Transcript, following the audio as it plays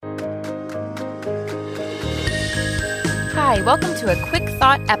Hi, welcome to a quick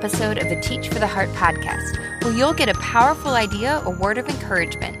thought episode of the Teach for the Heart podcast, where you'll get a powerful idea or word of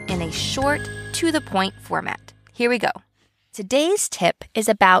encouragement in a short, to-the-point format. Here we go. Today's tip is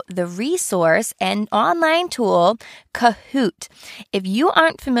about the resource and online tool Kahoot. If you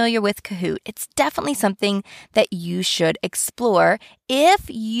aren't familiar with Kahoot, it's definitely something that you should explore if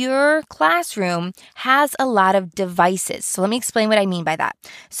your classroom has a lot of devices. So let me explain what I mean by that.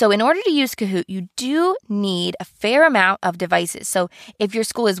 So in order to use Kahoot, you do need a fair amount of devices. So if your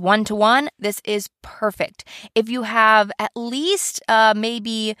school is one-to-one, this is perfect. If you have at least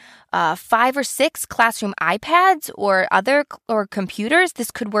maybe 5 or 6 classroom iPads or computers,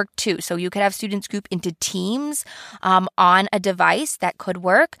 this could work too. So you could have students group into teams on a device, that could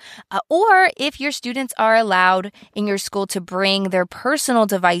work. Or if your students are allowed in your school to bring their personal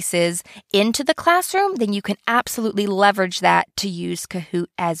devices into the classroom, then you can absolutely leverage that to use Kahoot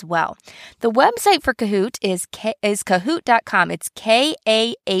as well. The website for Kahoot is Kahoot.com. It's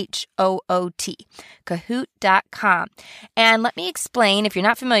Kahoot, Kahoot.com. And let me explain, if you're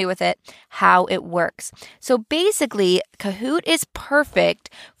not familiar with it, how it works. So basically, Kahoot is perfect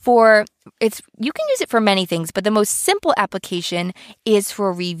you can use it for many things, but the most simple application is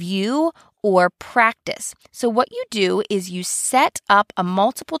for review or practice. So what you do is you set up a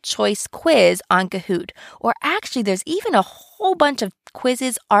multiple choice quiz on Kahoot, or actually there's even a whole bunch of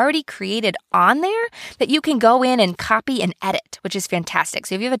quizzes already created on there that you can go in and copy and edit, which is fantastic.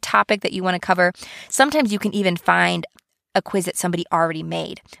 So if you have a topic that you want to cover, sometimes you can even find a quiz that somebody already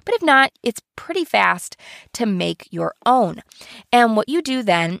made. But if not, it's pretty fast to make your own. And what you do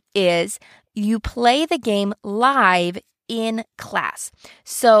then is you play the game live in class.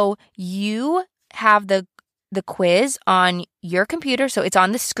 So you have the quiz on your computer. So it's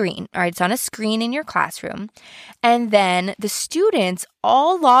on the screen, all right? It's on a screen in your classroom. And then the students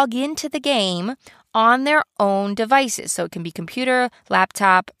all log into the game on their own devices. So it can be computer,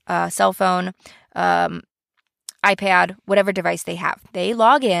 laptop, cell phone, iPad, whatever device they have. They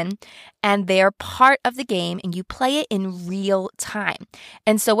log in and they're part of the game and you play it in real time.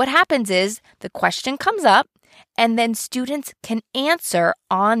 And so what happens is the question comes up and then students can answer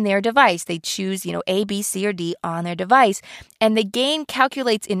on their device. They choose, A, B, C, or D on their device. And the game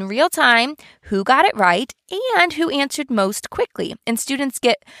calculates in real time who got it right and who answered most quickly. And students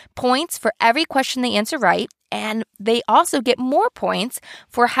get points for every question they answer right. And they also get more points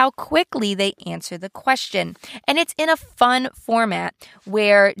for how quickly they answer the question. And it's in a fun format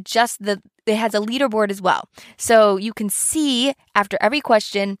where it has a leaderboard as well. So you can see after every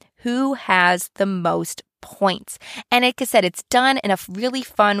question who has the most points. And like I said, it's done in a really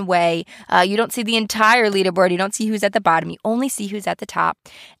fun way. You don't see the entire leaderboard. You don't see who's at the bottom. You only see who's at the top.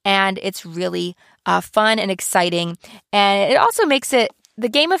 And it's really fun and exciting. And it also makes it the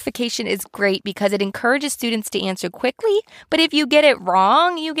gamification is great because it encourages students to answer quickly, but if you get it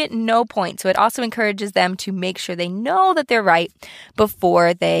wrong, you get no points. So it also encourages them to make sure they know that they're right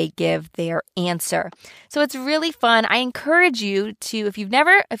before they give their answer. So it's really fun. I encourage you to, if you've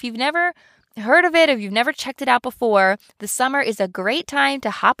never heard of it, if you've never checked it out before, the summer is a great time to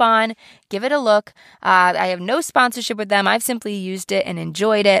hop on, give it a look. I have no sponsorship with them. I've simply used it and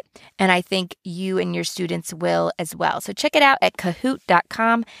enjoyed it, and I think you and your students will as well. So check it out at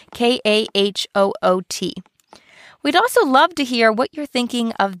Kahoot.com, Kahoot. We'd also love to hear what you're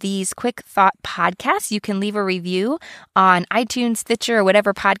thinking of these quick thought podcasts. You can leave a review on iTunes, Stitcher, or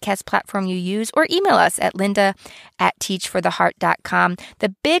whatever podcast platform you use, or email us at linda@teachfortheheart.com.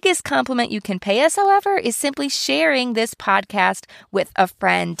 The biggest compliment you can pay us, however, is simply sharing this podcast with a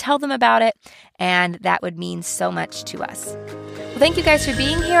friend. Tell them about it, and that would mean so much to us. Well, thank you guys for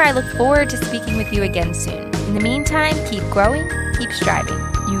being here. I look forward to speaking with you again soon. In the meantime, keep growing, keep striving.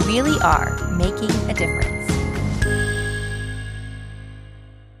 You really are making a difference.